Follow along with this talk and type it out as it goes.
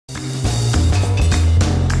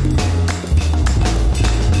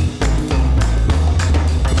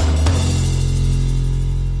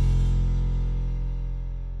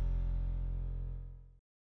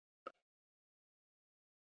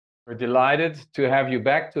We're delighted to have you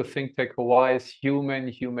back to ThinkTech Hawaii's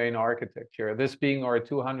Humane Architecture. This being our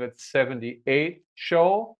 278th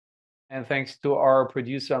show. And thanks to our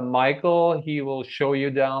producer, Michael, he will show you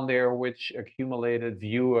down there which accumulated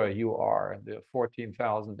viewer you are, the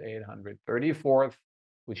 14,834th,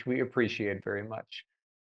 which we appreciate very much.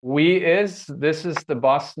 This is the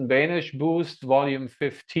Boston Banish Boost, volume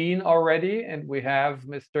 15 already. And we have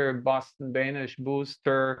Mr. Boston Banish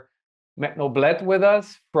Booster Matt Noblet with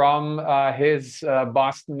us from his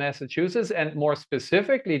Boston, Massachusetts, and more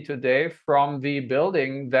specifically today from the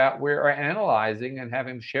building that we are analyzing, and have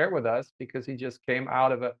him share with us because he just came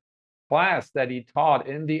out of a class that he taught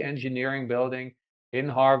in the engineering building in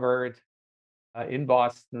Harvard, in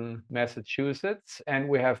Boston, Massachusetts. And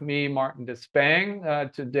we have me, Martin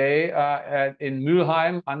Despang, today in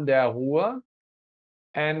Mülheim an der Ruhr.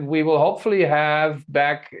 And we will hopefully have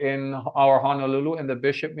back in our Honolulu in the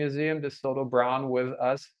Bishop Museum, DeSoto Brown with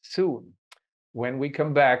us soon, when we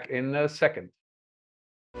come back in a second.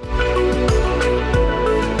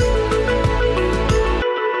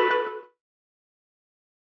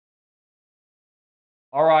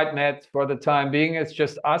 All right, Matt, for the time being, it's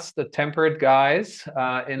just us, the temperate guys,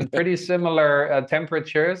 in pretty similar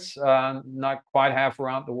temperatures, not quite half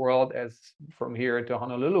around the world as from here to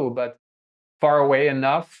Honolulu, but far away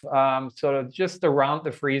enough, sort of just around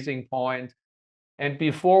the freezing point. And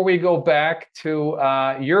before we go back to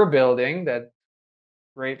your building that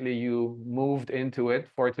greatly you moved into it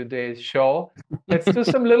for today's show, let's do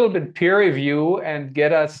some little bit peer review and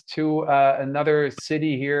get us to another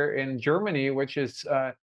city here in Germany, which is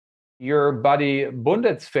your buddy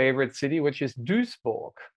Bundet's favorite city, which is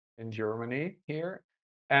Duisburg in Germany here.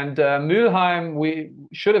 And Mülheim, we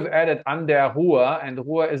should have added an der Ruhr, and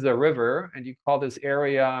Ruhr is a river, and you call this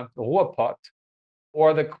area the Ruhrpott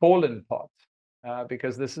or the Kohlenpott,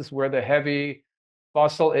 because this is where the heavy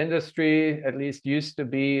fossil industry, at least used to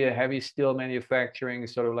be, heavy steel manufacturing,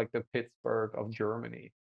 sort of like the Pittsburgh of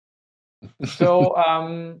Germany. So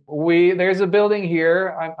there's a building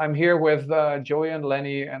here. I'm here with Joey and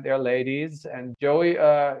Lenny and their ladies. And Joey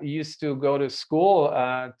used to go to school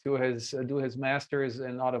to do his master's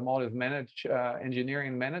in automotive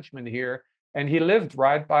engineering management here, and he lived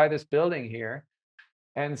right by this building here.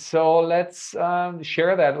 And so let's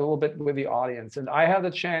share that a little bit with the audience. And I had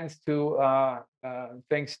the chance to,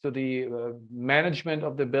 thanks to the management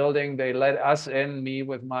of the building, they let us in, me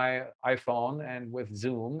with my iPhone and with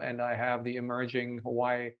Zoom, and I have the emerging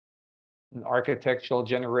Hawaii architectural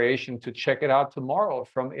generation to check it out tomorrow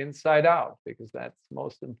from inside out, because that's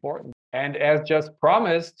most important. And as just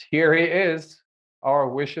promised, here he is. Our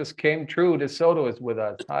wishes came true. DeSoto is with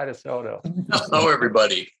us. Hi, DeSoto. Hello,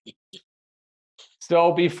 everybody.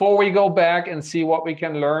 So before we go back and see what we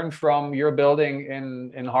can learn from your building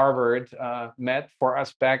in Harvard, Matt, for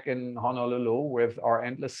us back in Honolulu with our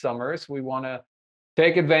endless summers, we want to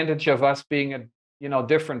take advantage of us being at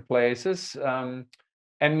different places, and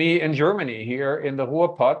me in Germany here in the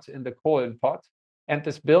Ruhrpott, in the Kohlenpott, and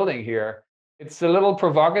this building here. It's a little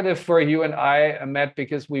provocative for you and I, Matt,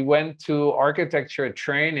 because we went to architecture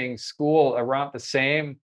training school around the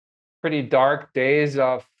same pretty dark days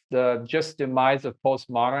of the just demise of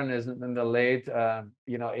postmodernism in the late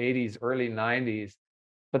 80s, early 90s.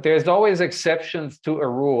 But there's always exceptions to a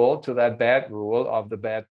rule, to that bad rule of the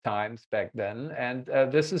bad times back then. And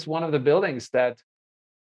this is one of the buildings that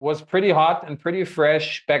was pretty hot and pretty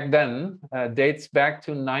fresh back then, dates back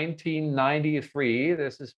to 1993.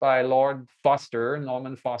 This is by Lord Foster,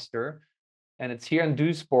 Norman Foster, and it's here in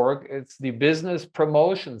Duisburg. It's the Business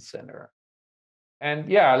Promotion Center.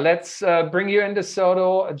 And yeah, let's bring you into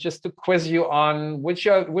DeSoto just to quiz you on which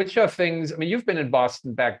are things. I mean, you've been in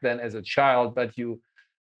Boston back then as a child, but you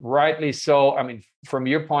rightly so. I mean, from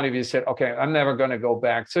your point of view, said, okay, I'm never going to go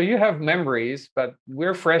back. So you have memories, but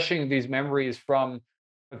we're freshing these memories from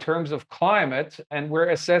in terms of climate, and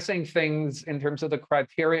we're assessing things in terms of the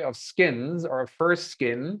criteria of skins, or first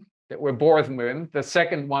skin that we're born with, the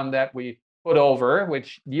second one that we put over,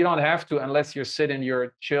 which you don't have to unless you sit in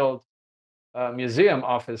your chilled museum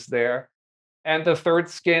office there, and the third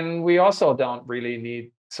skin we also don't really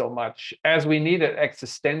need so much as we need it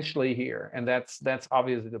existentially here, and that's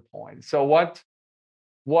obviously the point. So what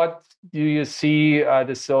do you see,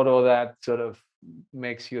 DeSoto, that sort of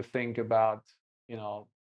makes you think about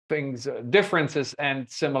things, differences and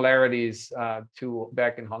similarities to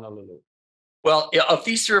back in Honolulu? Well, of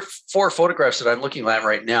these four photographs that I'm looking at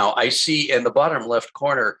right now, I see in the bottom left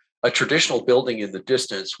corner a traditional building in the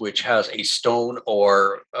distance, which has a stone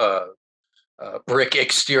or brick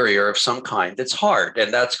exterior of some kind that's hard.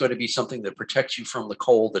 And that's going to be something that protects you from the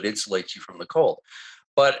cold, that insulates you from the cold.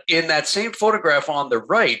 But in that same photograph on the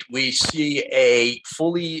right, we see a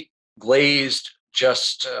fully glazed,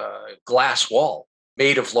 just glass wall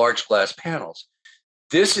made of large glass panels.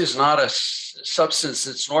 This is not a substance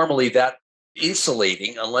that's normally that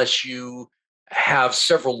insulating unless you have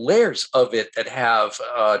several layers of it that have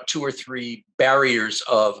 2 or 3 barriers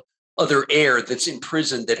of other air that's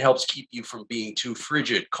imprisoned that helps keep you from being too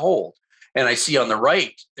frigid cold. And I see on the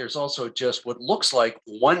right, there's also just what looks like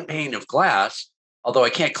one pane of glass, although I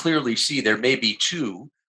can't clearly see, there may be 2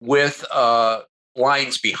 with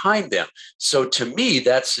lines behind them. So to me,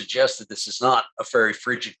 that suggests that this is not a very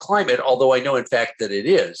frigid climate, although I know in fact that it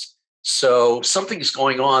is. So something's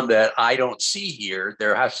going on that I don't see here.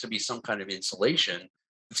 There has to be some kind of insulation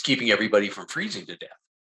that's keeping everybody from freezing to death.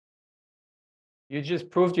 You just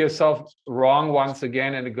proved yourself wrong once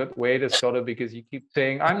again in a good way, DeSoto, because you keep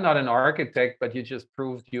saying, I'm not an architect, but you just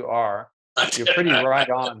proved you are. You're pretty right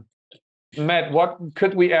on. Matt, what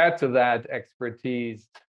could we add to that expertise?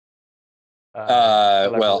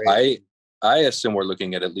 Well, I assume we're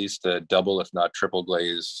looking at least a double, if not triple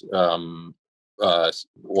glaze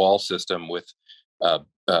wall system with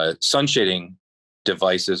sun shading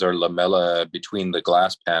devices or lamella between the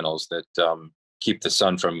glass panels that keep the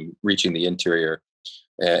sun from reaching the interior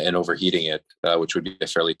and overheating it, which would be a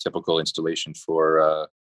fairly typical installation for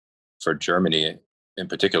Germany in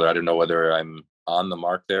particular. I don't know whether I'm on the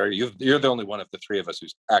mark there. You're the only one of the 3 of us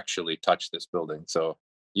who's actually touched this building, so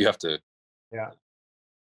you have to. Yeah.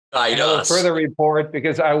 I will further report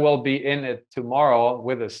because I will be in it tomorrow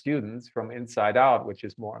with the students from Inside Out, which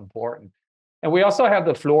is more important. And we also have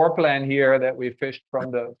the floor plan here that we fished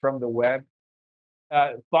from the web.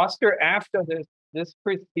 Foster, after this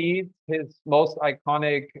precedes his most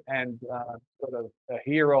iconic and sort of a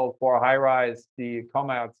hero for high-rise, the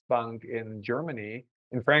Commerzbank in Germany,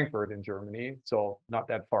 in Frankfurt in Germany, so not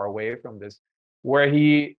that far away from this, where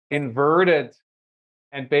he inverted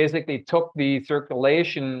and basically took the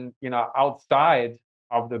circulation, outside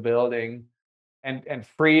of the building and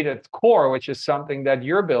freed its core, which is something that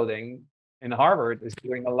your building in Harvard is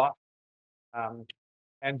doing a lot.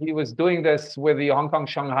 And he was doing this with the Hong Kong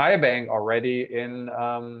Shanghai Bank already in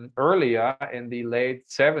earlier in the late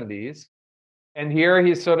 70s. And here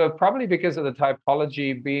he's sort of, probably because of the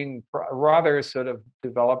typology being rather sort of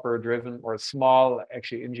developer driven or small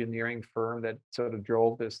actually engineering firm that sort of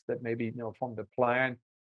drove this, that maybe, from the plan,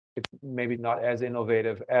 it's maybe not as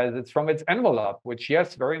innovative as it's from its envelope, which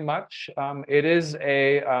yes, very much. It is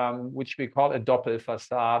a, which we call a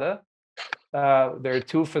Doppelfassade. There are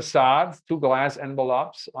 2 facades, 2 glass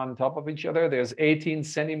envelopes on top of each other. There's 18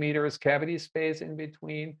 centimeters cavity space in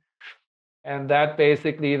between. And that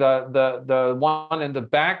basically the one in the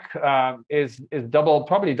back is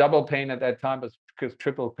probably double pane at that time, because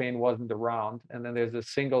triple pane wasn't around. And then there's a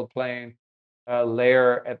single plane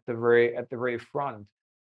layer at the very front.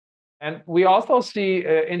 And we also see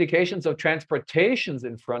indications of transportations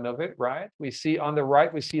in front of it, right? We see on the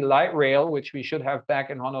right, we see light rail, which we should have back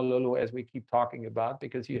in Honolulu, as we keep talking about,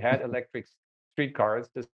 because you had electric streetcars,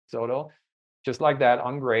 DeSoto, just like that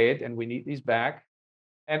on grade, and we need these back.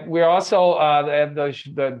 And we're also,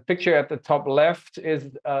 the picture at the top left is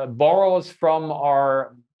borrows from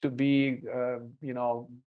our to be,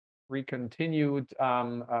 recontinued,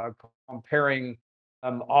 comparing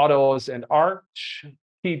autos and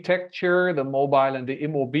architecture, the mobile and the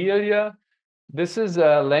immobilia. This is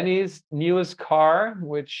Lenny's newest car,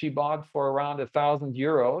 which she bought for around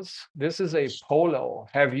 €1,000. This is a Polo.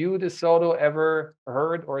 Have you, DeSoto, ever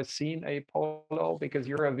heard or seen a Polo? Because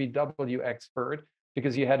you're a VW expert,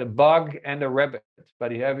 because you had a Bug and a Rabbit.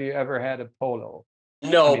 But have you ever had a Polo?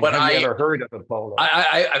 No, but have you ever heard of a Polo?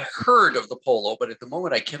 I've heard of the Polo, but at the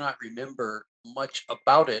moment I cannot remember much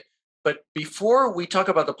about it. But before we talk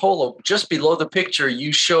about the Polo, just below the picture,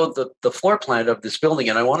 you showed the floor plan of this building,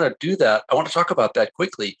 and I want to do that. I want to talk about that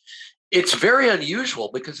quickly. It's very unusual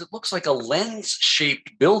because it looks like a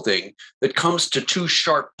lens-shaped building that comes to 2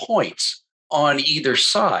 sharp points on either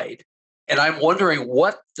side. And I'm wondering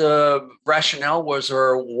what the rationale was,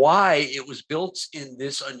 or why it was built in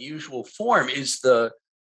this unusual form. Is the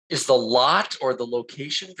lot or the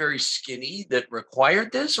location very skinny that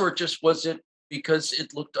required this, or just was it because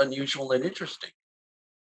it looked unusual and interesting?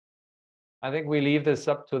 I think we leave this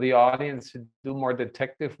up to the audience to do more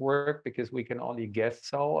detective work, because we can only guess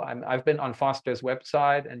so. I've been on Foster's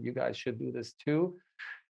website, and you guys should do this too.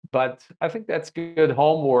 But I think that's good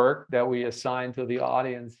homework that we assign to the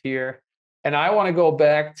audience here. And I want to go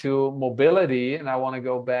back to mobility, and I want to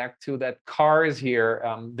go back to that cars here.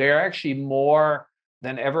 They're actually more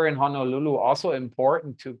than ever in Honolulu also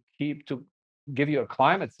important to give you a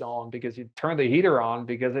climate zone, because you turn the heater on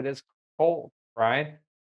because it is cold. right?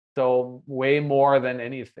 So way more than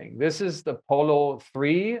anything. This is the Polo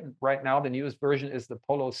 3. Right now, the newest version is the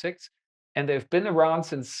Polo 6. And they've been around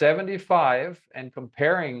since 75. And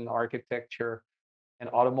comparing architecture and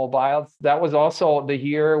automobiles, that was also the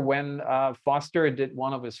year when Foster did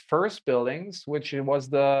one of his first buildings, which was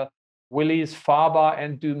the Willys, Faber,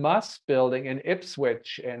 and Dumas building in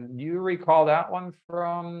Ipswich. And you recall that one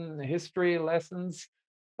from history lessons,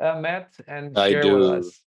 Matt, and I share with do.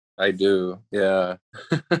 us. I do. Yeah.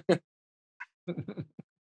 Do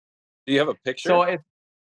you have a picture? So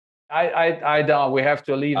I don't. We have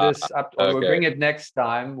to leave this up, or we'll Okay. bring it next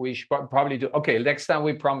time. We should probably do. Okay, next time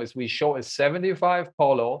we promise we show a 75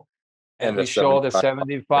 Polo, and And we a show the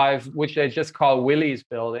 75. 75, which they just call Willys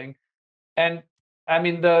building. And I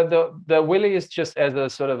mean, the Willys, just as a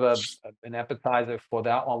sort of an appetizer for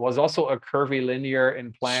that one, was also a curvy linear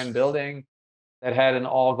in plan building that had an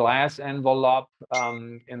all glass envelope.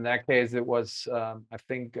 In that case, it was I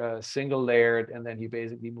think single layered, and then he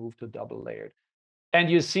basically moved to double layered. And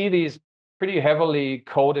you see these pretty heavily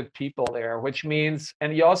coated people there, which means,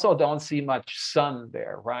 and you also don't see much sun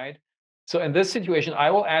there, right? So in this situation, I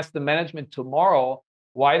will ask the management tomorrow,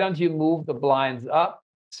 why don't you move the blinds up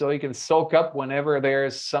so you can soak up whenever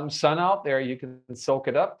there's some sun out there, you can soak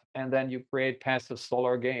it up, and then you create passive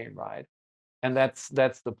solar gain, right? And that's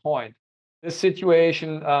the point. This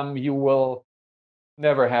situation you will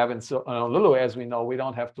never have in Honolulu, as we know. We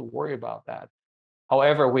don't have to worry about that.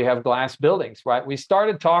 However, we have glass buildings, right? We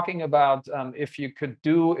started talking about if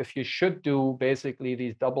you should do basically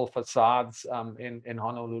these double facades in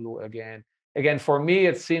Honolulu again. Again, for me,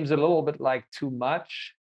 it seems a little bit like too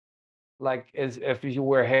much. Like as if you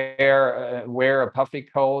wear a puffy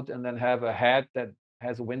coat and then have a hat that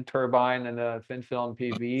has a wind turbine and a thin film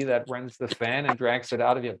PV that runs the fan and drags it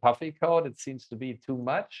out of your puffy coat. It seems to be too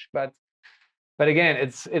much, but again,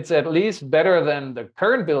 it's at least better than the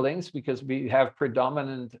current buildings because we have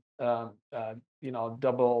predominant,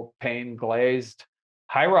 double pane glazed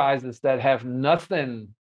high rises that have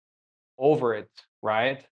nothing over it,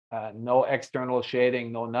 right? No external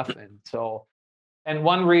shading, no nothing. So, and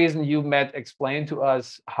one reason you Matt explained to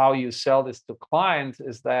us how you sell this to clients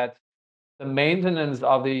is that the maintenance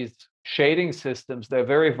of these shading systems, they're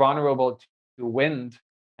very vulnerable to wind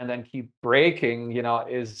and then keep breaking,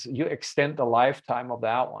 is you extend the lifetime of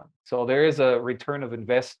that one. So there is a return of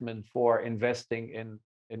investment for investing in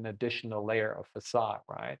an additional layer of facade,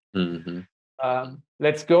 right? Mm-hmm.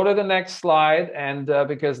 Let's go to the next slide. And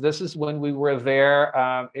because this is when we were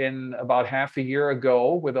there in about half a year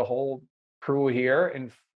ago with a whole crew here,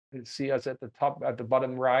 and you see us at the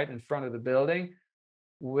bottom right in front of the building,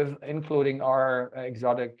 with including our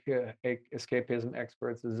exotic escapism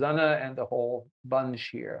experts, Susanna, and the whole bunch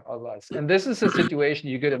here of us. And this is a situation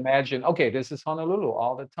you could imagine, okay, this is Honolulu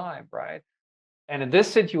all the time, right? And in this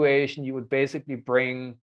situation, you would basically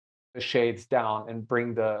bring the shades down and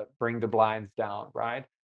bring the blinds down, right?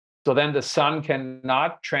 So then the sun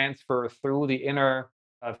cannot transfer through the inner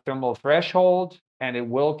thermal threshold, and it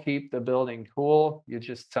will keep the building cool. You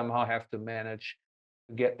just somehow have to manage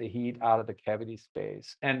to get the heat out of the cavity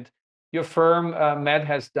space. And your firm, Matt,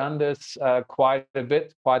 has done this quite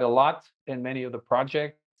a lot in many of the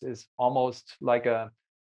projects. Is almost like a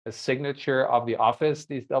signature of the office,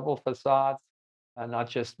 these double facades, not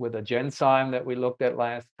just with the Gensheim that we looked at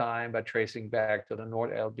last time, but tracing back to the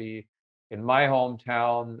Nord LB in my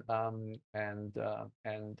hometown, and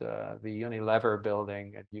the Unilever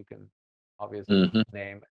building, and you can obviously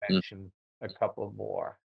name and mention a couple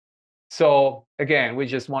more. So again, we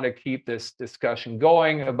just want to keep this discussion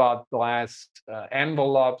going about glass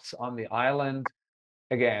envelopes on the island.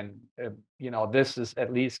 Again, this is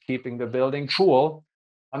at least keeping the building cool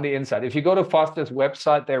on the inside. If you go to Foster's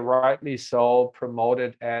website, they rightly so promote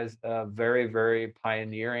it as a very, very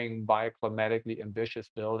pioneering, bioclimatically ambitious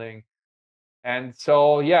building. And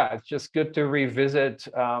so, yeah, it's just good to revisit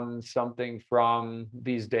something from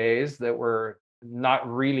these days that were not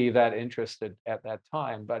really that interested at that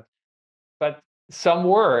time, but some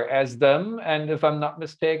were as them. And if I'm not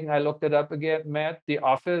mistaken, I looked it up again, Matt, the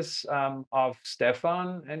office of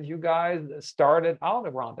Stefan and you guys started out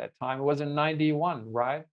around that time. It was in 91,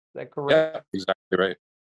 right? Is that correct? Yeah, exactly right.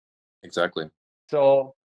 Exactly.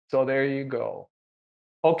 So there you go.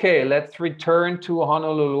 Okay, let's return to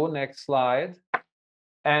Honolulu. Next slide.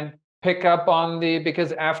 And pick up on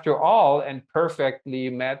because after all, and perfectly,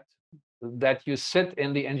 Matt, that you sit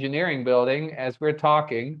in the engineering building as we're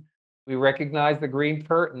talking, we recognize the green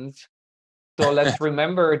curtains. So let's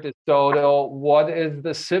remember, DeSoto, what is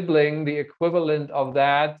the sibling, the equivalent of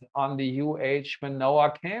that on the UH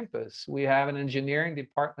Manoa campus? We have an engineering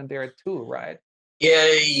department there too, right?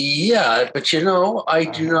 Yeah, but I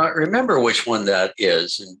do Uh-huh. not remember which one that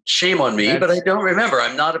is. And shame on me, but I That's don't remember.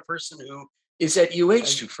 I'm not a person who is at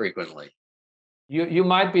UH too frequently. you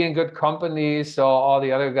might be in good company. So all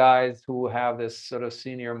the other guys who have this sort of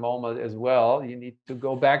senior moment as well, you need to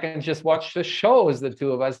go back and just watch the shows the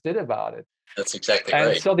two of us did about it. That's exactly And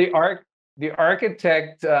right. so the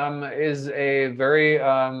architect is a very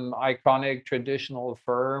iconic traditional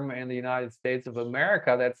firm in the United States of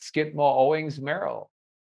America. That's Skidmore, Owings, Merrill.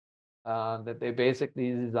 That they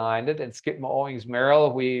basically designed it. And Skidmore, Owings,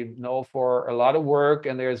 Merrill, we know for a lot of work.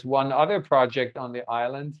 And there's one other project on the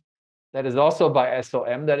island that is also by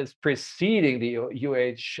SOM that is preceding the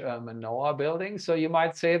Manoa building. So you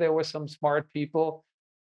might say there were some smart people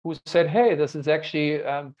who said, hey, this is actually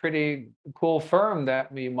a pretty cool firm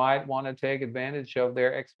that we might want to take advantage of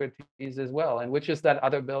their expertise as well. And which is that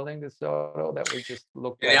other building, the Soto, that we just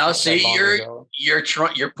looked at Now, not that see, long ago?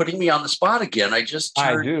 you're putting me on the spot again. I just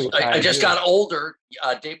I turned. do. I I just do. got older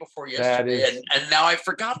day before That yesterday, is and now I've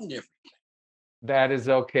forgotten everything. that is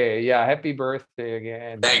okay. Yeah, happy birthday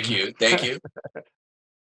again. Thank you, thank you.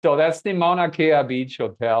 So that's the Mauna Kea Beach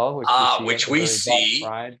Hotel, which you see at Which the we very bottom see.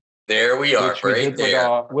 right, There we are, which we right did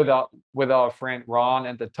with there. our friend Ron.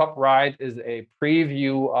 And the top right is a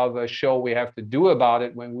preview of a show we have to do about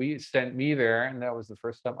it when we sent me there, and that was the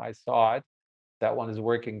first time I saw it. That one is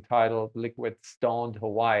working titled Liquid Stoned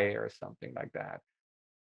Hawaii or something like that.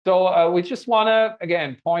 So we just want to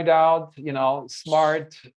again point out,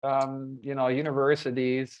 smart,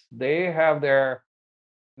 universities. They have their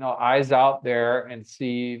eyes out there and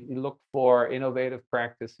look for innovative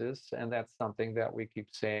practices, and that's something that we keep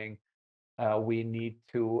saying we need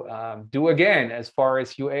to do again as far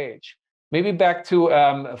as UH. Maybe back to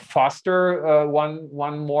Foster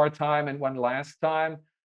one more time and one last time.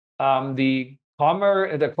 The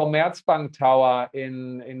Commerzbank Tower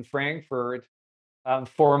in Frankfurt,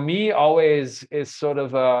 for me always is sort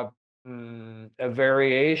of a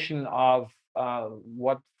variation of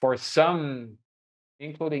what for some,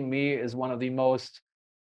 including me, is one of the most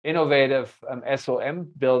innovative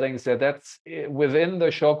SOM buildings. That's within the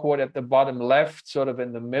show quote at the bottom left, sort of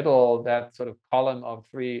in the middle, that sort of column of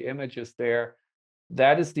three images there.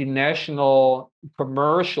 That is the National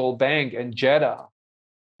Commercial Bank in Jeddah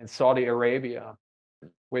in Saudi Arabia,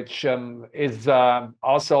 which is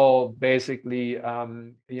also basically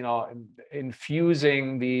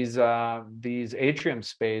infusing these atrium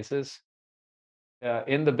spaces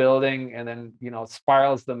in the building, and then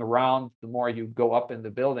spirals them around the more you go up in the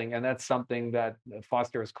building. And that's something that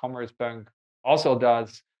Foster's Commerzbank also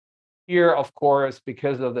does. Here, of course,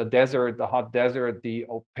 because of the hot desert, the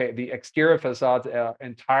exterior facades are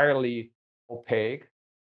entirely opaque.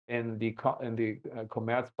 In the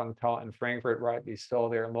Commerzbank Tower in Frankfurt, rightly so,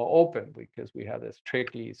 they're more open because we have this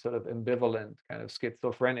tricky, sort of ambivalent, kind of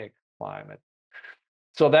schizophrenic climate.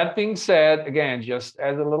 So that being said, again, just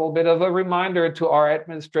as a little bit of a reminder to our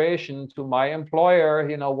administration, to my employer,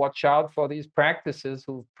 watch out for these practices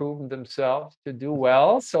who've proven themselves to do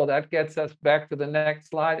well. So that gets us back to the next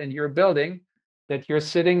slide in your building that you're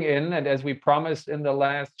sitting in. And as we promised in the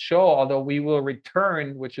last show, although we will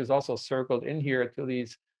return, which is also circled in here, to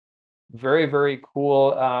these very, very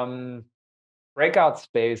cool breakout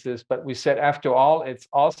spaces. But we said, after all, it's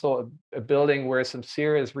also a building where some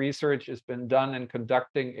serious research has been done and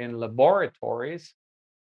conducting in laboratories.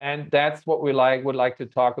 And that's what we would like to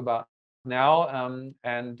talk about now.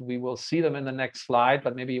 And we will see them in the next slide,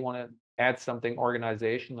 but maybe you want to add something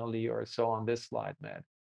organizationally or so on this slide, Matt.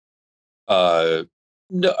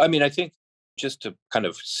 No, I mean, I think just to kind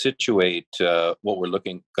of situate what we're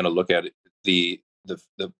going to look at, the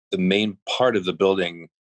main part of the building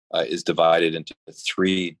is divided into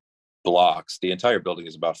three blocks. The entire building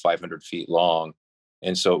is about 500 feet long.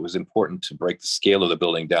 And so it was important to break the scale of the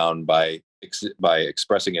building down by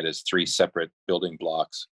expressing it as three separate building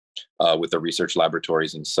blocks with the research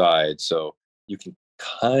laboratories inside. So you can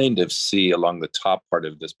kind of see along the top part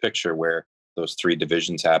of this picture where those three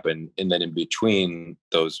divisions happen. And then in between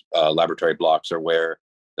those laboratory blocks are where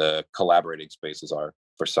the collaborating spaces are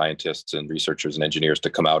for scientists and researchers and engineers to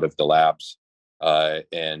come out of the labs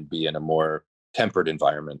and be in a more tempered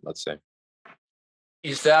environment, let's say.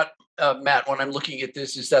 Is that, Matt, when I'm looking at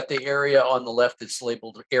this, is that the area on the left that's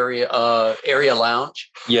labeled area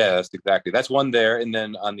lounge? Yes, exactly. That's one there. And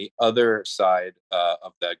then on the other side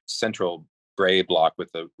of that central gray block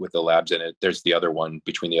with the labs in it, there's the other one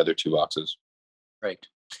between the other two boxes. Right.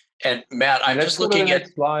 And Matt, I'm just looking at,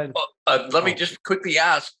 let me just quickly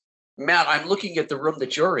ask, Matt, I'm looking at the room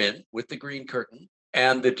that you're in with the green curtain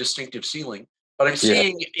and the distinctive ceiling. But I'm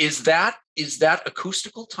seeing, is that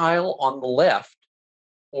acoustical tile on the left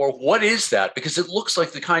Or what is that? Because it looks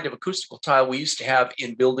like the kind of acoustical tile we used to have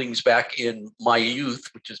in buildings back in my youth,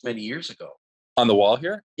 which is many years ago. On the wall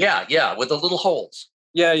here? Yeah, with the little holes.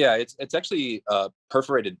 Yeah. It's actually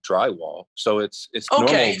perforated drywall, so it's Okay,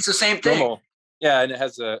 normal. it's the same thing. Normal. Yeah, and it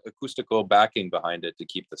has a acoustical backing behind it to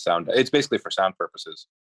keep the sound. It's basically for sound purposes.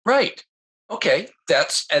 Right. Okay.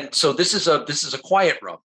 So this is a quiet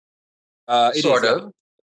room. Sort of.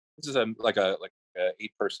 This is like a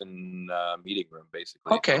 8-person meeting room,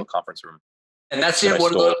 basically. Okay. A conference room. And that's in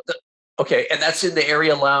one of okay, and that's in the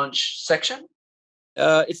area lounge section?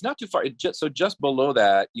 It's not too far. Just below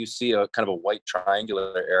that, you see a kind of a white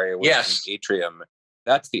triangular area with an atrium.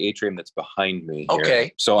 That's the atrium that's behind me here.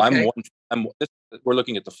 Okay. So we're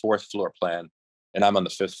looking at the 4th floor plan, and I'm on the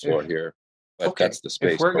 5th floor here. But that's the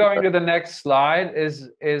space. If we're going to the next slide,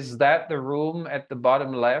 is that the room at the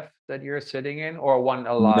bottom left that you're sitting in, or one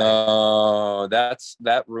alive? No,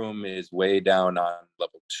 that room is way down on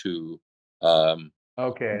level 2.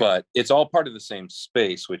 Okay. But it's all part of the same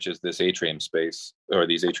space, which is this atrium space, or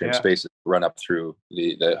these atrium spaces run up through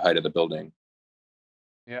the height of the building.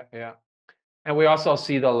 Yeah. And we also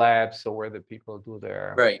see the lab, so where the people do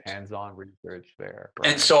their hands-on research there.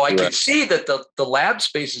 Right? And so I can see that the lab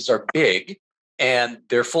spaces are big, and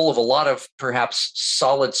they're full of a lot of perhaps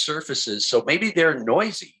solid surfaces. So maybe they're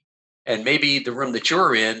noisy, and maybe the room that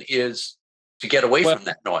you're in is to get away from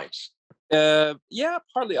that noise. Yeah,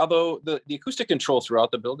 partly. Although the acoustic control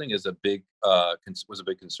throughout the building is was a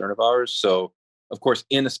big concern of ours. So, of course,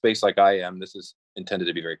 in a space like I am, this is intended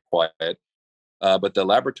to be very quiet. But the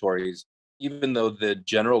laboratories, even though the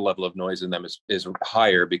general level of noise in them is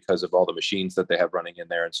higher because of all the machines that they have running in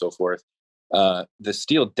there and so forth, the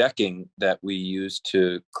steel decking that we use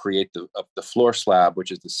to create the floor slab,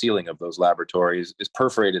 which is the ceiling of those laboratories, is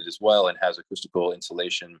perforated as well and has acoustical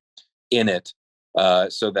insulation in it.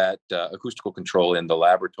 So that acoustical control in the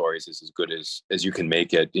laboratories is as good as you can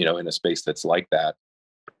make it, in a space that's like that.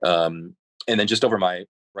 And then just over my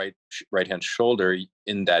right hand shoulder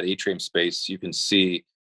in that atrium space, you can see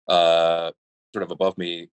sort of above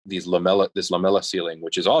me this lamella ceiling,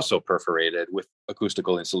 which is also perforated with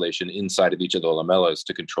acoustical insulation inside of each of the lamellas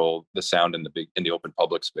to control the sound in the open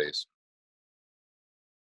public space.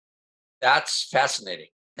 That's fascinating.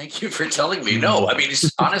 Thank you for telling me. No, I mean,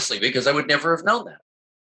 honestly, because I would never have known that.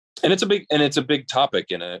 And it's a big topic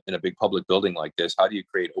in a big public building like this. How do you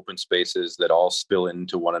create open spaces that all spill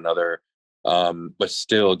into one another, but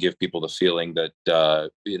still give people the feeling that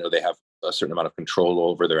they have a certain amount of control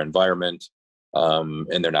over their environment,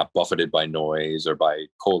 and they're not buffeted by noise or by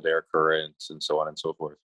cold air currents and so on and so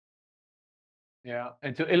forth. Yeah,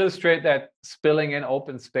 and to illustrate that spilling in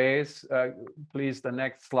open space, please, the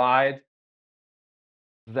next slide.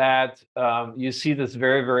 That you see this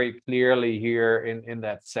very, very clearly here in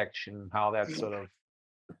that section, how that sort of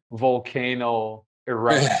volcano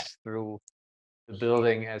erupts through the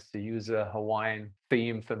building, as to use a Hawaiian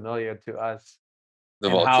theme familiar to us. The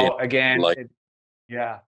and volcano, how again,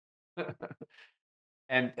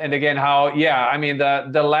 and again how I mean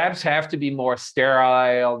the labs have to be more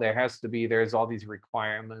sterile. There's all these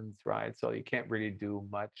requirements, right? So you can't really do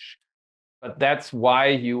much, but that's why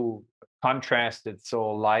you contrasted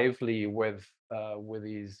so lively with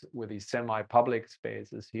these semi-public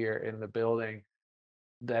spaces here in the building,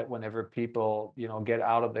 that whenever people get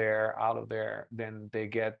out of there, then they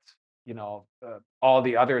get all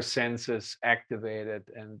the other senses activated,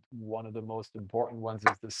 and one of the most important ones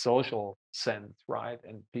is the social sense, right?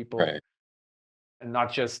 And people, and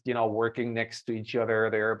not just working next to each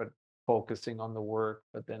other there, but focusing on the work,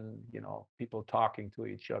 but then people talking to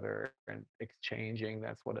each other and exchanging.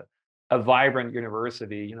 That's what a vibrant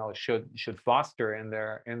university should foster in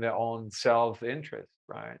their own self-interest,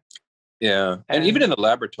 right? Yeah. And even in the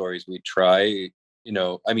laboratories we try,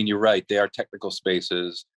 I mean, you're right, they are technical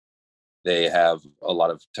spaces. They have a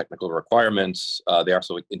lot of technical requirements. They are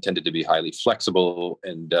also intended to be highly flexible,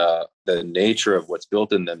 and the nature of what's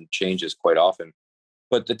built in them changes quite often.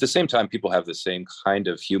 But at the same time, people have the same kind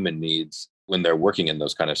of human needs when they're working in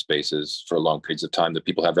those kind of spaces for long periods of time that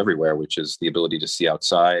people have everywhere, which is the ability to see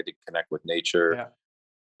outside, to connect with nature,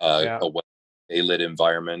 a lit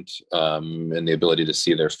environment, and the ability to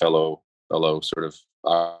see their fellow sort of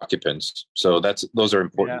occupants. So those are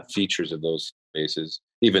important features of those spaces,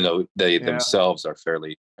 even though they themselves are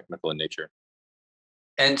fairly technical in nature.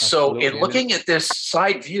 And so in looking at this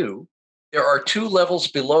side view, there are 2 levels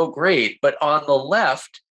below grade, but on the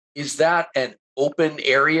left, is that an open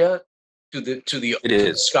area to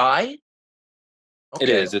the sky? Okay. It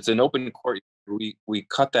is. It's an open court. We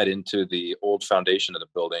cut that into the old foundation of the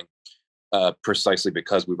building precisely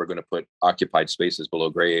because we were going to put occupied spaces below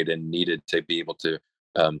grade and needed to be able to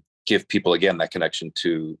give people, again, that connection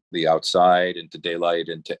to the outside and to daylight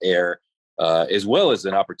and to air, as well as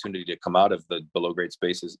an opportunity to come out of the below grade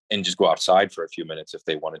spaces and just go outside for a few minutes if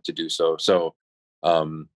they wanted to do so. So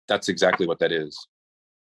that's exactly what that is.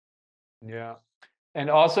 Yeah. And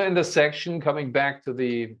also in the section, coming back to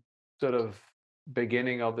the sort of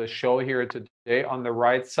beginning of the show here today, on the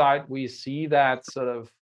right side, we see that sort of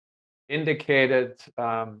indicated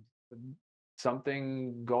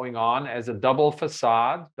something going on as a double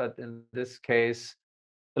facade, but in this case,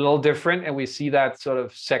 a little different. And we see that sort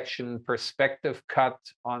of section perspective cut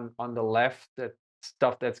on the left, that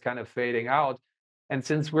stuff that's kind of fading out. And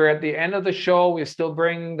since we're at the end of the show, we still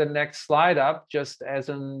bring the next slide up just as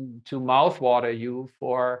in to mouthwater you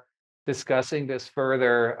for discussing this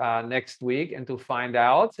further next week and to find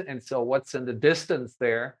out. And so what's in the distance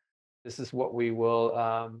there, this is what we will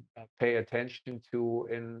pay attention to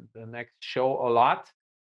in the next show a lot.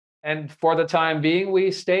 And for the time being, we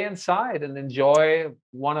stay inside and enjoy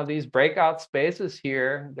one of these breakout spaces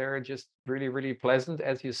here. They're just really, really pleasant,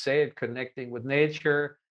 as you say, it connecting with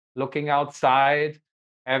nature, looking outside,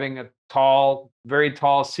 having a tall, very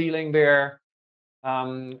tall ceiling there,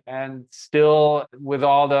 and still with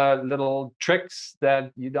all the little tricks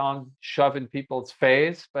that you don't shove in people's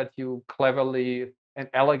face, but you cleverly and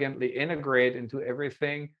elegantly integrate into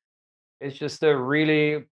everything. It's just a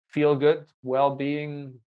really feel-good,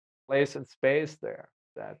 well-being place and space there.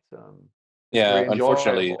 That yeah, very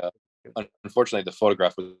unfortunately, enjoyable. unfortunately, the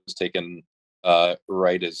photograph was taken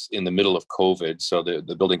right as in the middle of COVID, so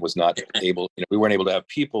the building was not able. We weren't able to have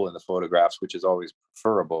people in the photographs, which is always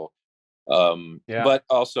preferable. Yeah. But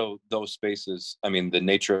also those spaces, I mean, the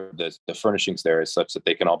nature of the furnishings there is such that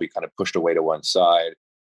they can all be kind of pushed away to one side,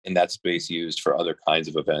 and that space used for other kinds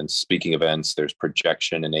of events, speaking events. There's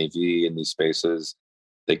projection and AV in these spaces.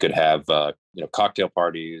 They could have cocktail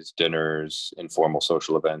parties, dinners, informal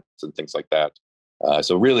social events, and things like that.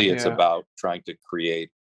 So really, it's about trying to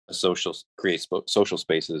create social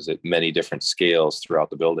spaces at many different scales throughout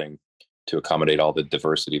the building to accommodate all the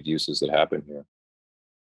diversity of uses that happen here.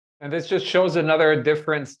 And this just shows another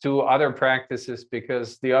difference to other practices,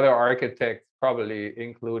 because the other architects, probably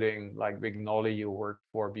including like Vignoli you worked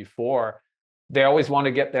for before, they always want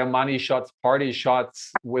to get their money shots, party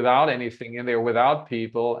shots without anything in there, without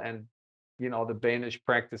people. And, the Danish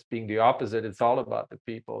practice being the opposite, it's all about the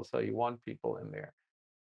people. So you want people in there.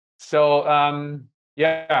 So,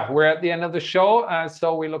 yeah, we're at the end of the show.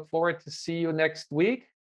 So we look forward to see you next week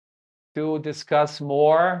to discuss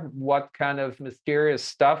more what kind of mysterious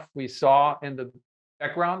stuff we saw in the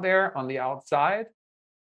background there on the outside.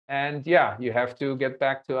 And yeah, you have to get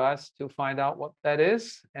back to us to find out what that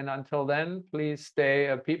is. And until then, please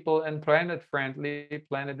stay people and planet friendly,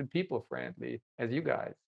 planet and people friendly as you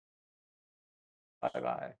guys.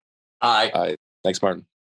 Bye-bye. Hi. Thanks, Martin.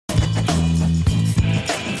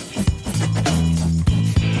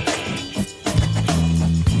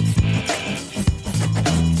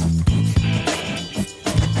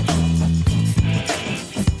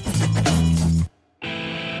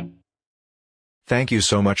 Thank you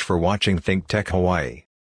so much for watching Think Tech Hawaii.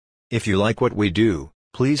 If you like what we do,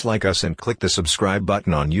 please like us and click the subscribe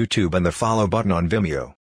button on YouTube and the follow button on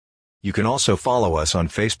Vimeo. You can also follow us on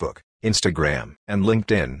Facebook, Instagram, and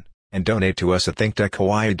LinkedIn, and donate to us at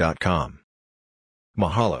thinktechhawaii.com.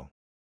 Mahalo.